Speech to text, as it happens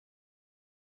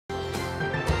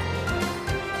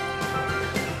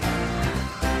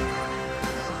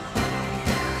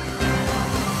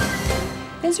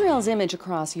Israel's image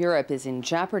across Europe is in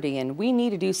jeopardy, and we need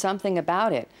to do something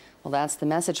about it. Well, that's the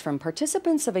message from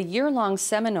participants of a year-long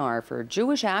seminar for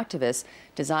Jewish activists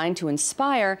designed to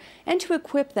inspire and to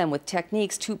equip them with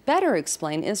techniques to better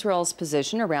explain Israel's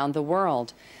position around the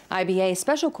world. IBA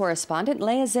special correspondent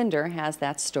Leah Zinder has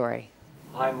that story.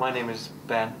 Hi, my name is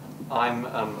Ben. I'm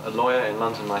a lawyer in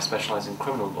London. I specialize in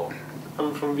criminal law.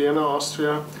 I'm from Vienna,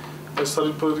 Austria. I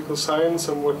studied political science.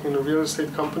 I'm working in a real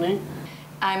estate company.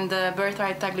 I'm the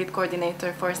Birthright Taglit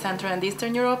coordinator for Central and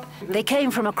Eastern Europe. They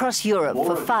came from across Europe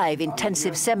for 5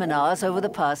 intensive seminars over the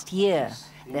past year.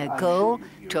 Their goal,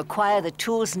 to acquire the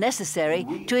tools necessary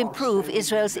to improve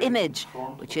Israel's image,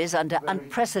 which is under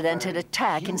unprecedented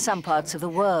attack in some parts of the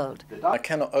world. I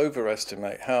cannot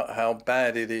overestimate how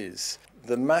bad it is.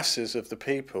 The masses of the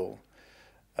people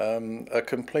are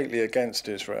completely against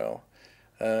Israel,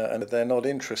 and they're not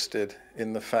interested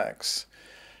in the facts.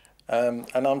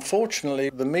 And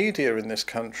unfortunately, the media in this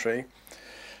country,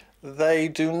 they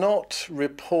do not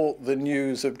report the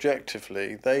news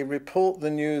objectively. They report the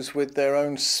news with their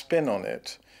own spin on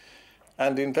it.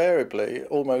 And invariably,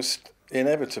 almost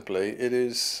inevitably, it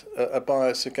is a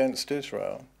bias against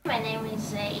Israel. My name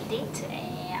is Edith.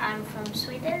 I'm from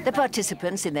Sweden. The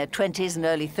participants in their 20s and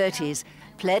early 30s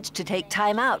pledged to take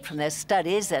time out from their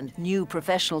studies and new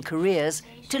professional careers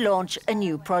to launch a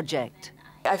new project.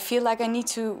 I feel like I need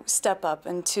to step up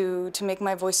and to make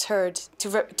my voice heard,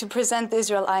 to present the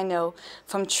Israel I know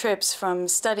from trips, from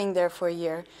studying there for a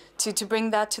year, to bring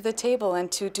that to the table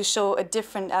and to show a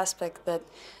different aspect that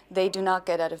they do not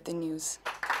get out of the news.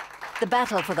 The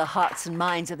battle for the hearts and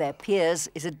minds of their peers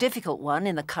is a difficult one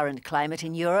in the current climate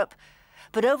in Europe.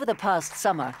 But over the past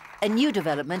summer, a new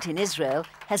development in Israel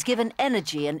has given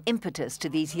energy and impetus to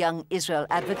these young Israel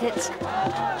advocates.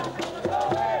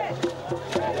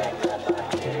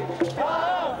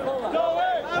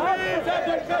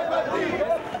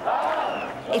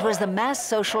 It was the mass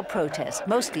social protest,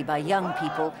 mostly by young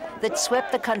people, that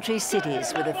swept the country's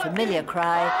cities with a familiar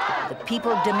cry, "The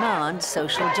people demand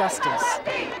social justice."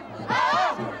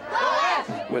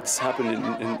 What's happened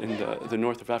in the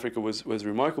north of Africa was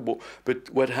remarkable, but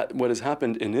what has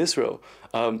happened in Israel,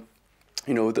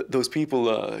 you know, those people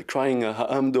crying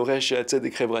 "Ha'am doresh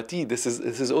tzedek chevrati," this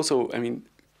is also, I mean,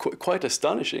 quite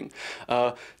astonishing.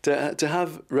 To have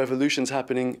revolutions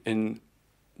happening in,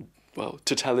 well,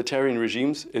 totalitarian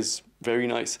regimes is very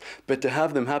nice, but to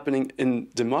have them happening in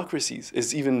democracies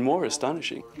is even more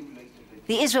astonishing.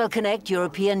 The Israel Connect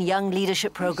European Young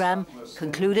Leadership Programme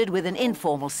concluded with an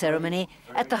informal ceremony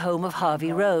at the home of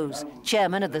Harvey Rose,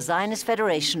 chairman of the Zionist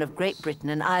Federation of Great Britain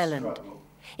and Ireland.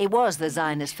 It was the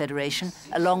Zionist Federation,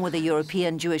 along with the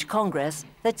European Jewish Congress,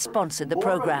 that sponsored the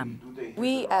programme.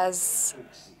 We as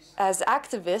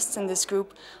activists in this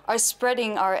group are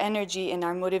spreading our energy and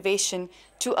our motivation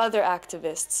to other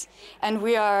activists. And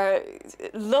we are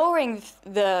lowering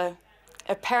the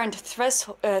apparent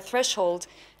threshold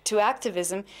to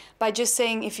activism by just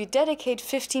saying, if you dedicate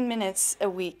 15 minutes a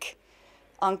week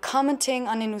on commenting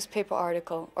on a newspaper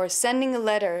article or sending a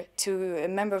letter to a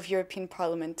member of European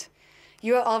Parliament,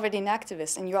 you are already an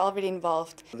activist and you're already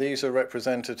involved. These are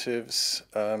representatives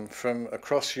from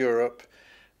across Europe,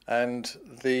 and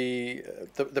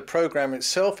the program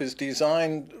itself is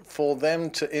designed for them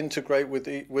to integrate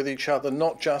with each other,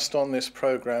 not just on this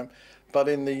program, but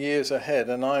in the years ahead.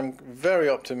 And I'm very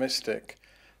optimistic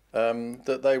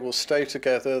that they will stay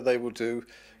together, they will do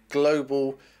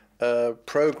global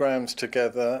programs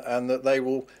together, and that they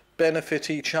will benefit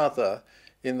each other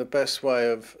in the best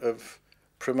way of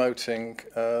promoting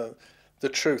the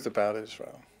truth about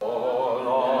Israel.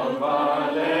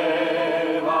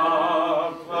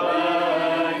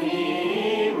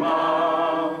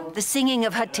 The singing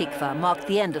of Hatikva marked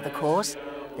the end of the course.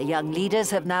 The young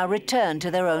leaders have now returned to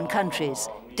their own countries,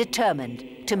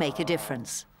 determined to make a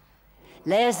difference.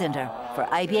 Leah Zinder for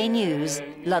IBA News,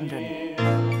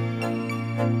 London.